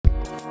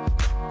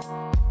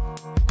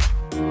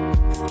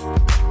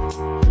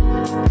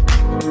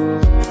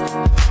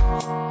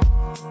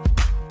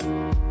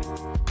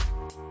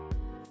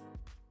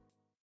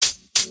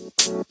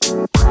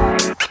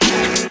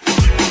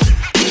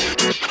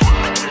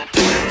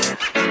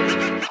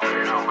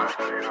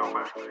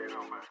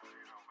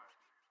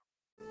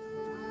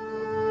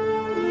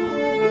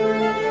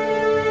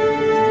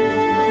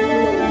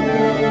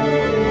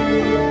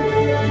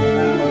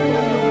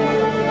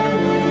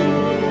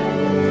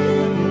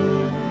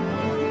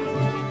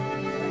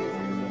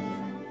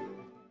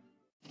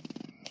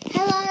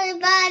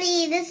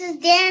this is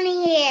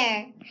Danny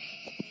here.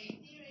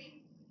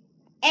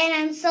 And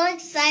I'm so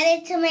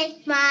excited to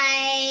make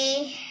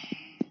my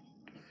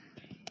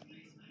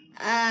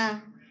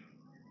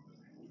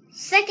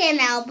second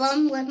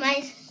album with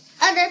my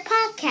other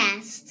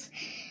podcasts.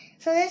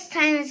 So this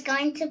time it's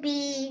going to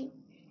be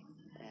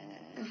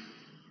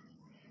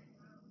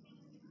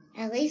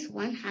at least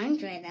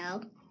 100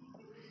 though.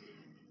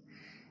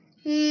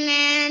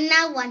 Nah,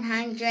 not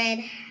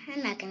 100.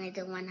 I'm not going to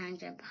do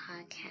 100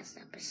 podcast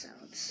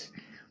episodes.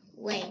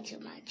 Way too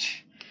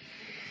much.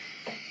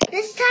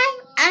 This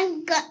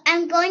time,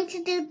 I'm going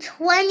to do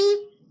 20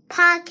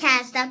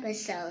 podcast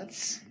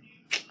episodes.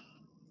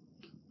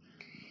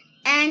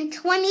 And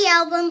 20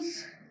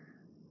 albums,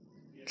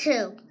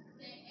 too.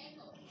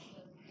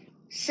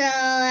 So,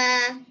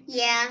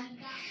 yeah.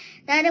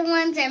 The other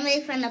ones are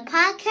made from the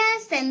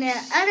podcast, and the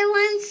other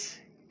ones,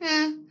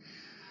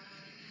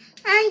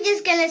 I'm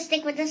just going to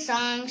stick with the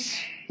songs.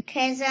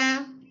 Because,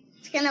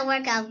 it's going to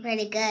work out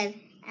pretty good,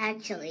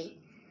 actually.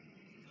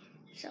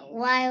 So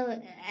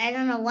I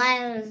don't know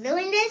why I was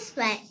doing this,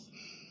 but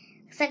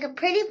it's like a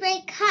pretty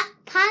big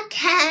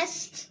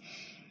podcast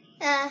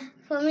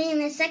for me in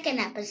the second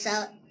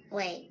episode.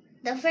 Wait,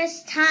 the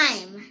first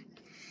time.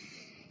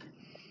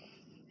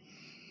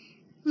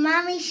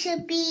 Mommy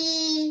should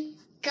be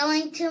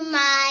going to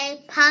my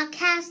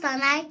podcast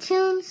on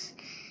iTunes,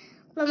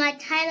 but my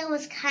title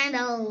was kind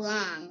of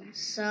long,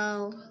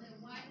 so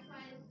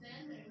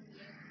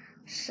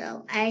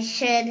I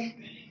should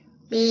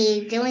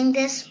be doing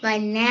this by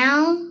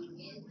now,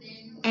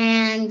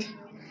 and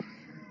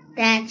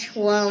that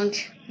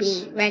won't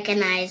be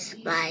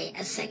recognized by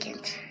a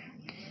second,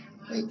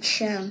 which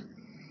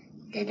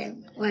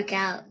didn't work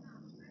out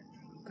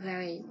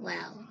very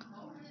well.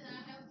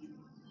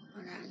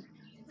 Hold on.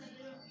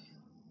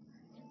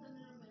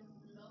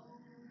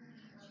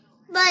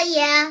 But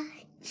yeah,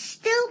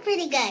 still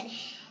pretty good.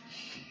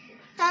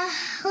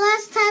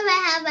 Last time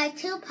I had my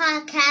 2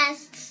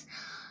 podcasts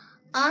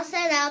all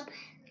set up.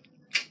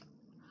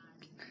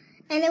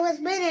 And it was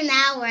been an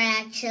hour,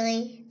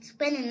 actually. It's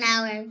been an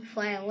hour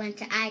before I went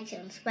to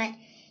iTunes. But,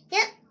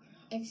 yep,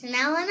 it's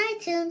now on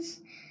iTunes.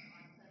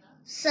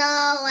 So,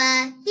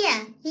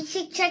 yeah, you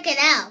should check it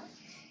out.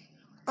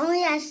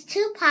 Only has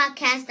 2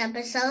 podcast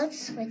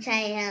episodes, which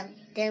I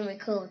didn't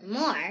record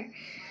more.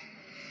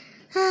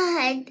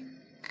 I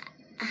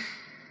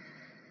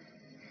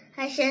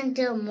shouldn't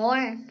do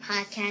more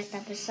podcast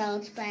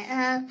episodes,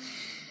 but,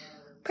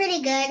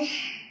 pretty good.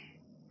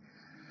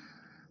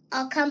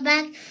 I'll come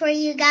back for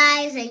you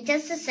guys in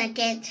just a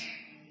second.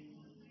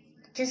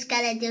 Just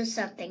gotta do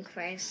something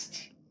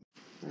first.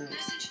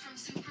 Message from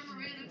Super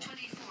Mario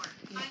 24.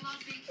 I love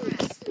big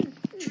breasts.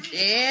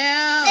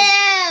 Ew!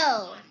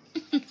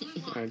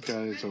 That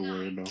guy is a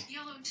weirdo.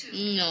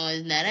 No,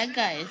 it's not a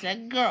guy, it's a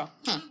girl.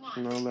 Huh.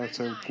 No, that's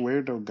a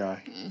weirdo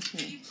guy. Mm-hmm.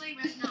 You play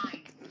Red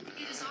 9.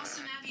 It is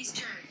Awesome Abby's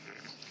turn.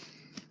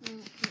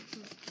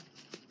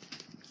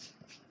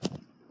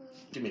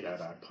 Give me that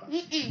iPod.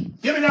 Mm-mm.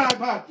 Give me that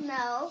iPod.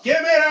 No. Give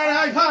me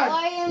that iPod.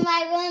 Or you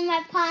might ruin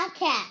my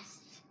podcast.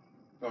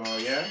 Oh,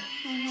 yeah?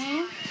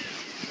 Mm-hmm.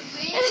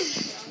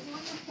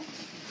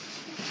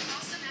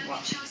 Awesome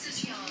Abby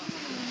chooses yellow.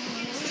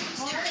 It is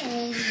Drew's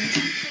turn.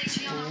 Drew plays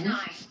yellow 9.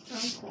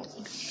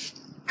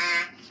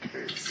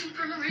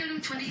 Super Mario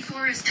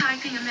 24 is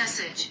typing a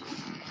message.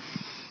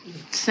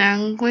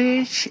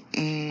 Sandwich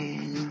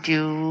and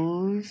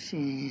juice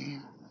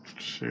and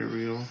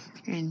Cereal.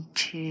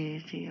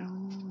 cereal.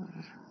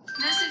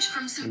 Message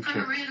from Super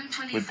chips. Mario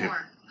With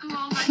 24. Who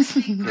all likes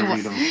big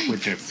breasts? Doritos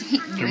with dip.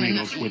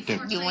 Doritos with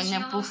dip. You want Plays that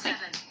yellow buffet? 7.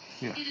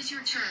 Yeah. It is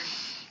your turn.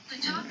 The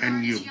top And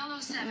card you. is yellow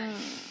 7.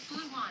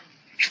 Blue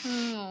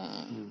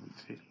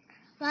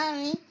 1.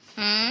 Mommy,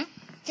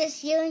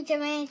 just you and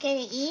Jermaine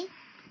gonna eat?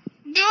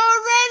 You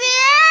already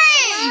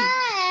ate!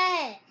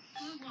 What?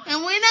 Blue 1. And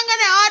we're not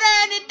gonna order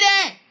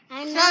anything. I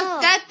So know.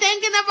 start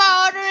thinking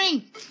about ordering.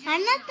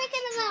 I'm not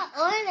thinking about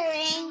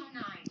ordering. Yellow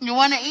 9. You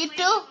wanna eat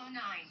too? Yellow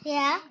 9.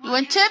 Yeah? You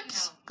want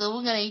chips? Cause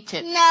we're gonna eat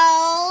chips.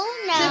 No,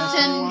 Chips no.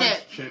 and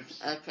dip.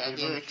 Chips. Okay, I'll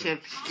give you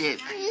chips, dip.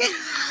 No,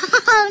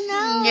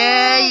 no.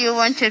 Yeah, you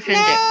want chips and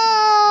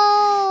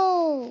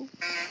No.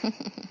 dip.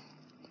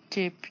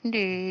 Chip and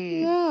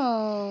dip. No.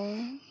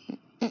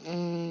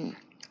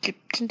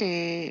 Chips and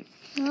dip.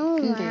 No,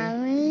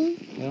 Mommy.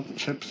 Yep,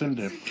 chips and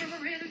dip. Super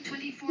Mario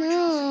 24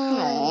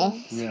 No.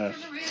 Oh, Yes.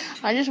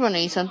 I just want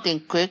to eat something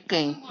quick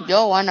and you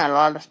want a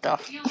lot of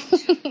stuff. Yellow 2.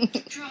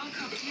 Draw a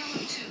card.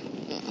 Yellow 2.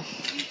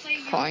 You play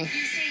yellow Fine.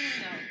 3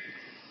 Sailor Moon.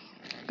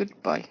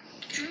 Goodbye.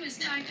 Drew is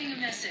typing a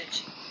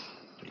message.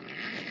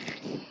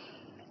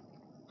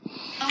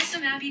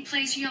 Awesome Abby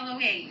plays yellow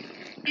 8.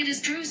 It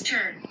is Drew's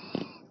turn.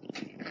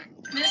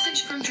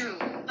 Message from Drew.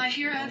 I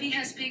hear Abby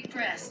has big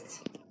breasts.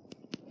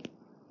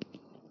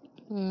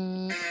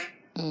 Super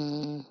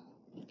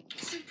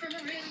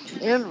Mario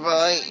 24. You're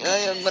right. I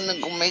am gonna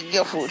go make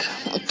your food.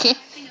 Okay?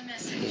 Typing a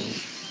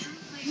message. Drew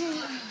plays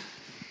blue.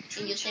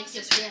 Drew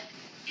chooses red.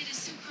 It is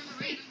Super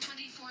Mario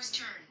 24's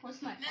turn.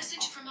 What's my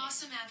Message from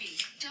Awesome Abby.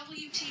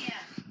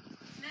 WTF.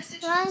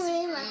 Message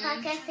Mommy, my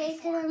podcast says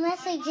to the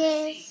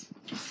messages.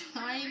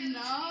 I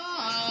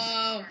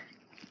know.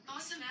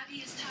 Awesome Abby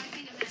is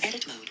typing a message.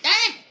 Edit mode.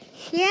 Dang!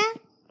 Yeah?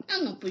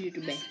 I'm gonna put you to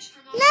bed. Message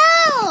from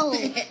No!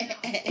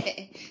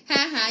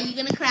 Haha, you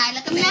gonna cry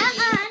like a baby. You're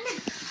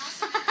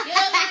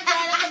gonna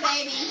cry like a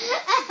baby.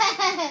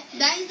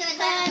 Daddy's gonna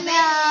cry like a baby.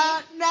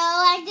 No,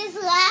 I'm just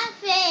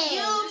laughing.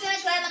 You're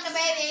gonna cry like a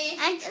baby.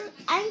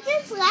 I'm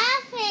just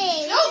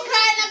laughing. You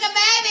cry like a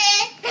baby.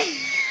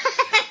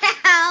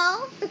 No.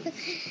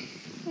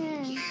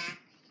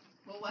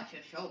 Go watch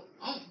your show.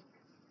 Oh,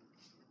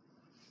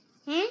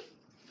 Hmm?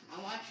 I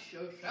watch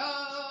your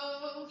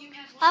show. You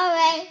have one. All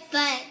right,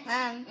 but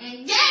And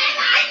then I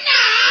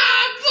know.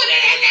 Put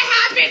it in the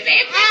happy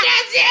people.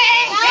 That's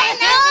it.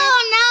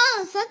 no,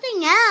 something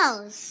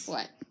else.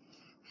 What?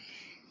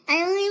 I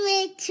only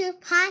made 2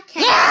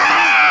 podcasts.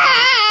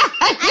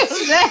 I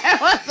said it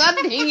was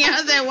something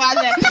else. It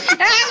wasn't.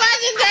 It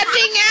wasn't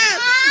something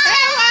else.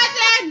 It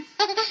wasn't.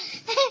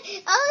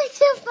 Only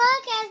 2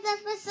 podcast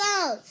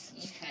episodes.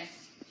 Okay.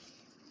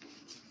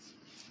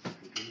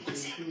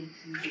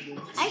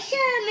 I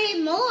should have made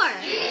more.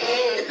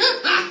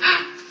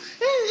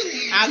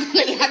 I'm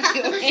gonna lock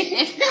you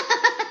in.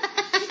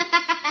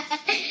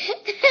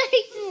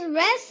 Just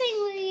messing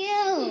with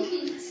you.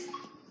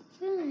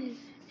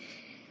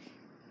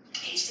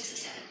 Page 6 of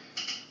 7.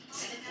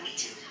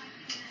 742.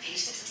 Page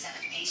 6 of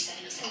 7. Page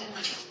 7 of 7.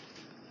 One joke.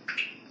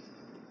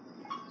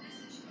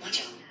 One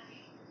joke.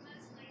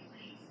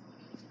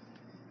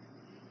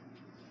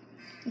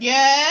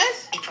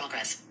 Yes. In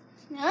progress.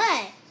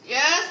 What?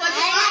 Yes. What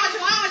you want? What you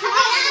want? What you I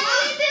want?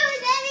 haven't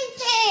doing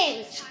anything.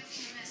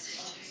 Typing a message.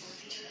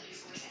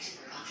 V2W4 section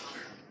per off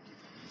longer.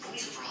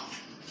 Voice over off.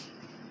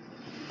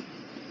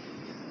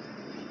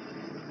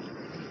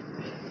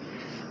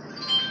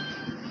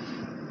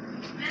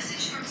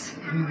 Message from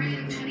Super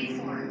Mario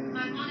 24.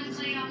 I want to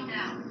play out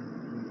now.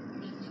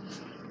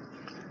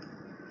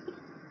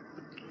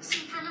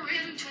 Super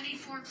Mario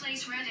 24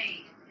 plays Red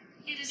 8.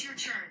 It is your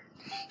turn.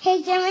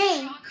 Hey,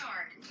 Jermaine. Draw a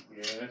card.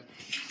 Yeah.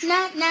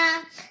 Knock,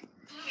 knock.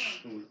 Blue 8.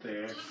 Who's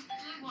there? Blue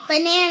 1.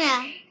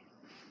 Banana. Eight.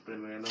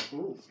 Banana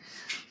who?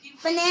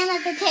 Banana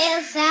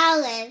potato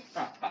salad.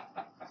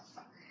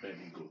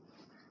 Very good.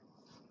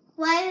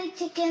 Why do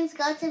chickens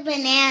go to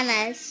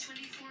bananas?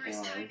 24 is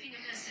Why? typing a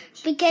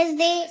message. Because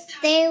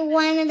they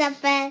wanted a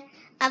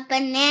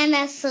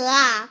banana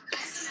slop.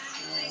 Awesome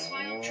Abby plays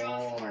Wild Draw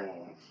 4.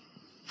 Oh.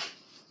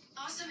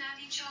 Awesome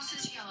Abby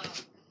tosses yellow.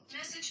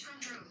 Message from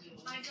Drew.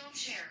 I don't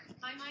share.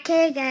 I might.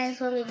 Okay, guys,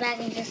 we'll be back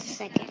in just a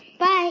second.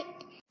 Bye.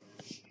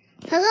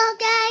 Hello,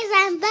 guys,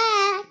 I'm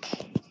back.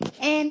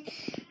 And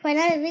for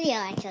another video,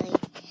 actually.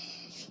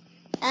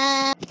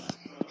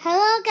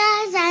 Hello,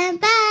 guys, I'm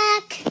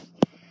back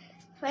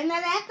for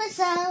another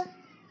episode.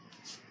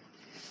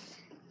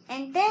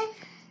 And then,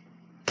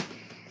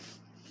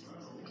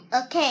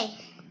 okay.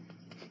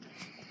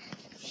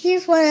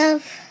 Here's one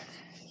of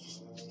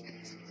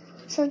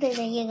something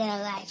that you're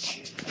gonna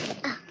like.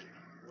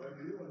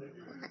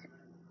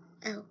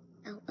 Oh.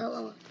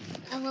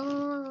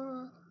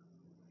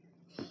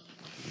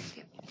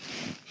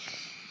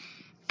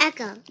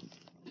 Echo.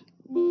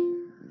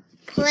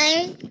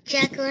 Play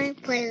Jacqueline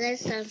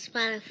playlist on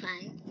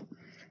Spotify.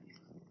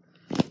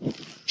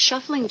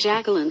 Shuffling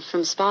Jacqueline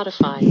from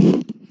Spotify.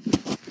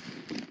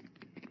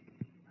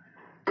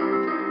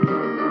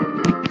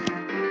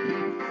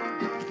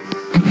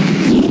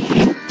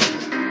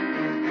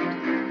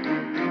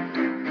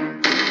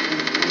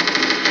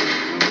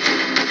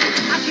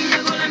 Aquí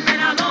llegó la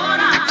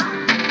emperadora,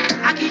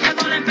 aquí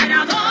llegó la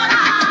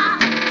emperadora,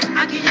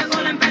 aquí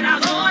llegó la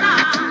emperadora,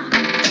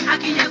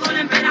 aquí llegó la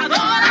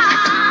emperadora.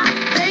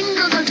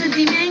 Tengo dos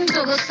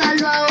sentimientos,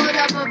 gozarlo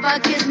ahora, papá,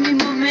 que es mi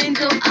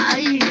momento.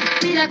 Ay,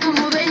 mira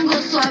cómo vengo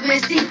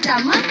suavecita,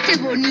 más que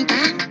bonita,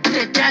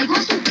 te traigo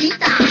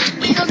azuquita.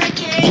 Y donde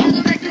quieras,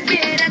 donde tú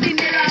quieras,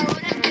 dímelo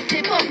ahora que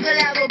te pongo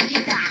la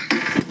boquita.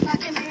 Pa'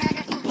 que me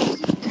hagas tu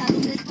cosita,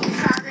 donde tú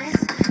sabes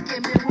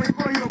que me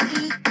vuelvo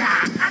loquita.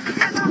 Aquí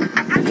llegó,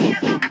 aquí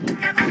llegó,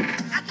 llegó,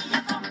 aquí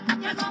llegó,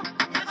 llegó,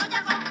 llegó,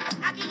 llegó,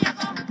 aquí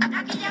llegó,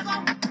 aquí llegó,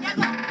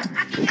 llegó,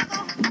 aquí llegó,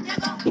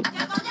 llegó,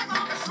 llegó, llegó.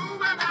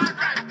 Sube,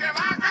 baja, que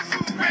baja,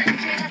 sube.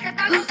 Llegaste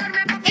pa'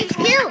 gozarme, papi. It's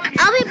cute.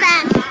 I'll be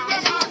back.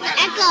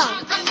 Echo.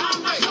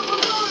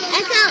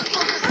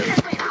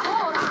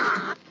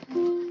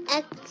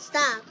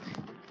 Stop.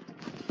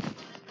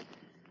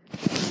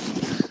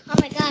 Oh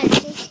my god,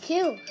 it's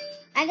cute.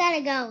 I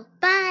gotta go.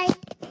 Bye.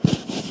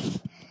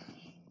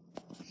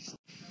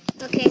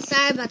 Okay,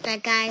 sorry about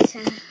that, guys.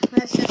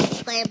 Let's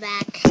just play it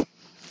back.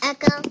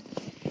 Echo.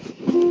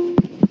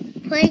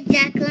 Play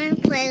Jacqueline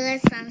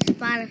playlist on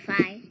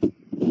Spotify.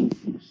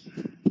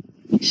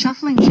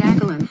 Shuffling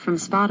Jacqueline from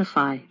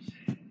Spotify.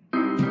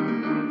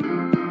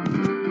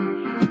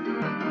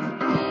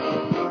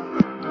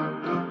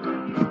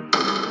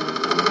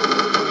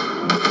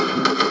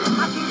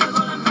 Aquí llegó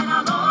la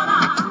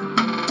emperadora,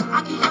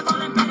 aquí llegó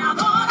la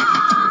emperadora,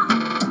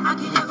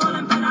 aquí llegó la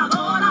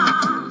emperadora,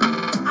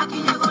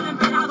 aquí llegó la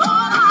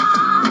emperadora.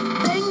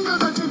 Tengo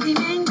dos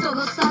sentimientos,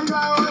 gozarlo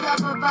ahora,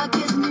 papá,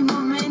 que es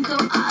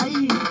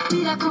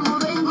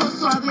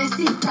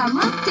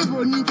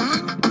bonita,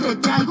 te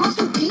traigo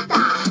azuquita.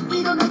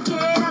 Y donde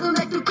quiera,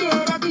 donde tú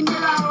quieras,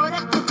 dímelo ahora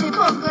que te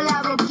pongo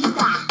la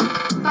boquita.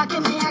 Pa'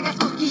 que me hagas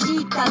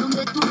cosquillita,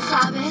 donde tú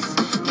sabes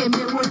que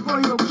me vuelvo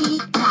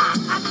loquita.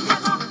 Aquí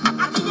llego,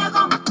 aquí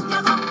llego,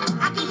 llego,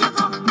 aquí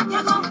llego,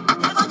 llego,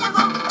 llego,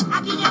 llego,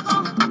 aquí llego,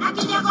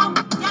 aquí llego,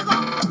 llego,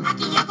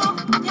 aquí llego,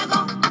 llego,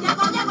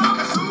 llego, llego.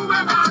 Que sube,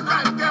 baja,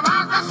 el que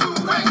baja,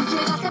 sube. Tú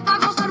llegaste pa'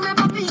 gozarme,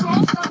 papi,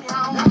 gózame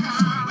ahora.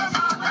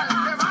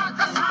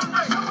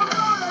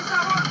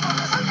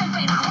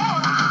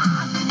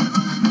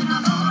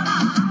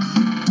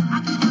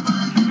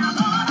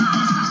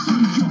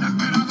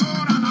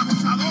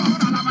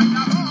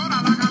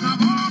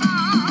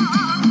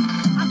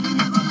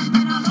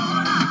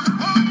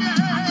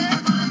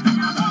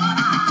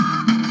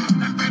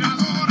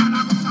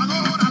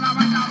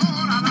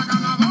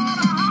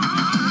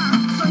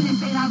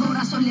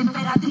 Soy la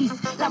emperatriz,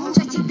 la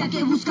muchachita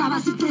que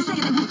buscabas y que se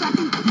le gusta a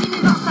ti. Si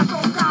me vas a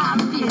tocar,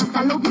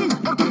 piénsalo bien,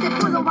 porque te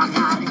puedo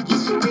bajar y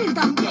subir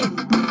también.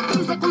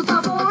 Piensa con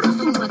sabor,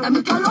 súmate a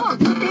mi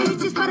calor. No te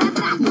eches para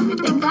atrás, no me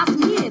tengas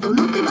miedo,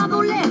 no te va a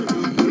doler.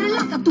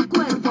 Relaja tu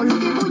cuerpo, lo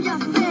que voy a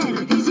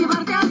hacer es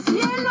llevarte al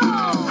cielo.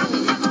 Aquí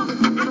llego,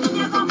 aquí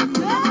llego,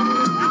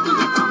 aquí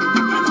llego,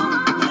 llego,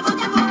 llego,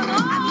 llego,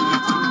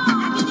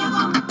 aquí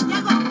llego,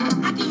 llego,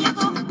 aquí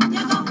llego,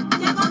 llego,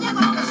 llego,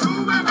 llego. Que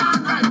sube,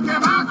 baja, el que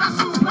baja,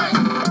 sube.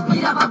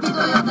 Mira,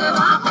 papito, yo te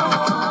bajo.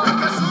 El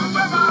que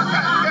sube, baja,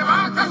 el que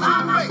baja,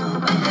 sube.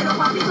 Pero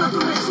papito, tú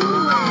me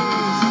subes.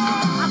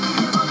 Aquí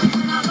llegó la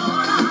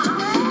emperadora.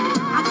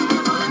 Aquí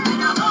llegó la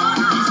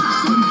emperadora. Esa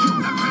soy yo.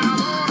 La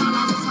emperadora,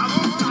 la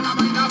gozadora, la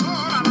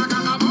bailadora, la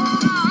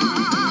ganadora.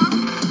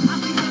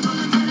 Aquí llegó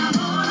la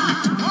emperadora.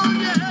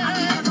 Oye.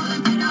 Aquí llegó la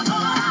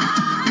emperadora.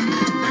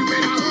 La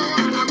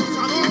emperadora, la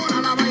gozadora,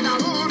 la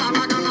bailadora,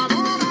 la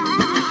ganadora.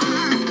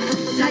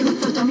 Traigo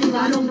puesto a mi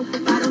varón,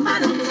 varón,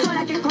 varón. Soy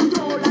la que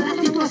controla la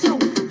situación.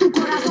 Tu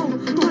corazón,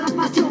 toda la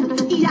pasión.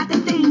 Y ya te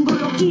tengo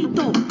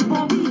loquito,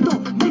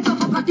 bobito. Ven,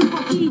 sofócate un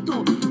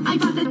poquito. Ahí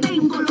va, te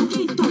tengo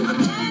loquito.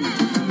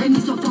 Ven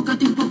y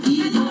sofócate un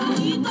poquito.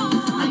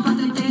 Ahí va,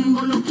 te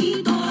tengo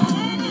loquito.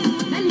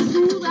 Ven y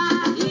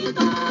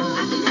sudadito.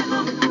 Aquí llego,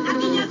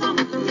 aquí llego,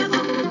 llego,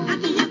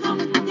 aquí llego,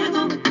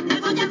 llego,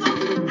 llego, llego.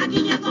 Aquí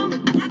llego,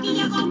 aquí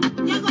llego,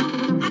 llego,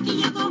 aquí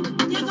llego,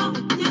 llego,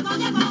 llego,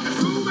 llego.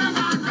 Sube,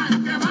 baja, el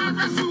que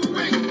baja,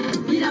 sube.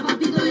 Mira,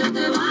 papito, yo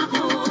te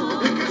bajo.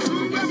 El que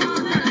sube,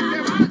 baja, el que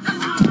baja,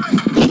 sube.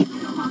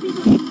 Pero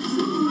papito, tú me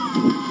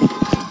subes.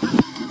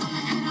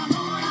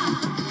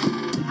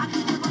 Aquí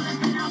llegó la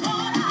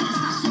emperadora.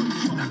 Esa soy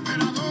yo. La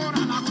emperadora,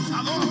 la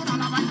gozadora,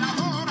 la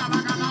bailadora, la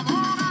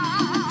ganadora.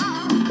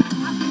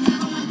 Aquí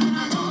llegó la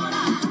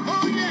emperadora.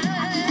 Oye.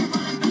 Aquí llegó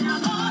la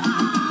emperadora.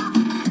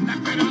 La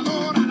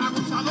emperadora, la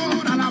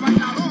gozadora, la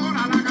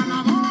bailadora, la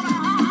ganadora.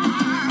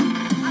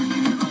 Aquí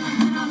llegó la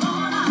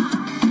emperadora.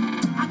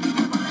 Aquí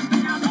llegó la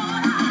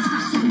emperadora. Esa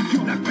soy yo.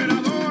 La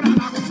emperadora,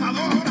 la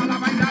gozadora, la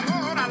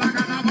bailadora, la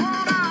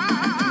ganadora.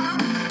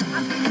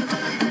 Aquí llegó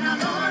la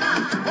emperadora.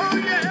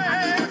 Oye.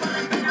 Aquí llegó la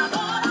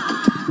emperadora.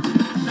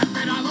 La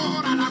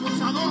emperadora, la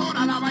gozadora,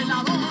 la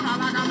bailadora,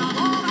 la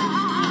ganadora.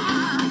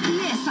 Y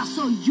esa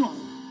soy yo.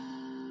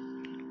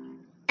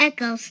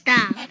 Echo,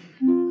 stop.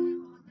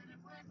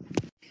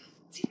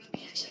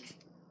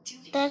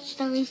 That's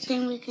the least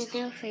thing we could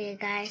do for you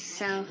guys,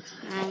 so,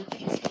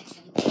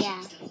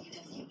 yeah.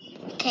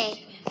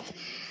 Okay.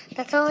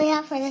 That's all we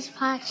have for this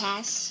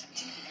podcast.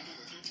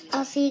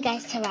 I'll see you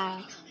guys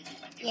tomorrow.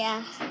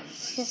 Yeah,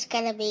 it's just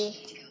gonna be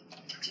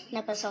in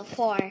episode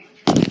 4.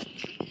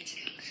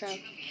 So,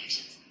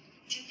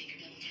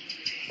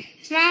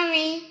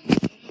 Mommy,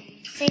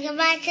 say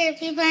goodbye to the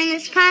people in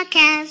this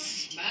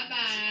podcast.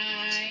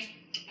 Bye-bye.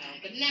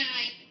 Good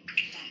night.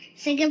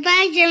 Say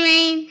goodbye,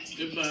 Jermaine.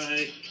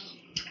 Goodbye.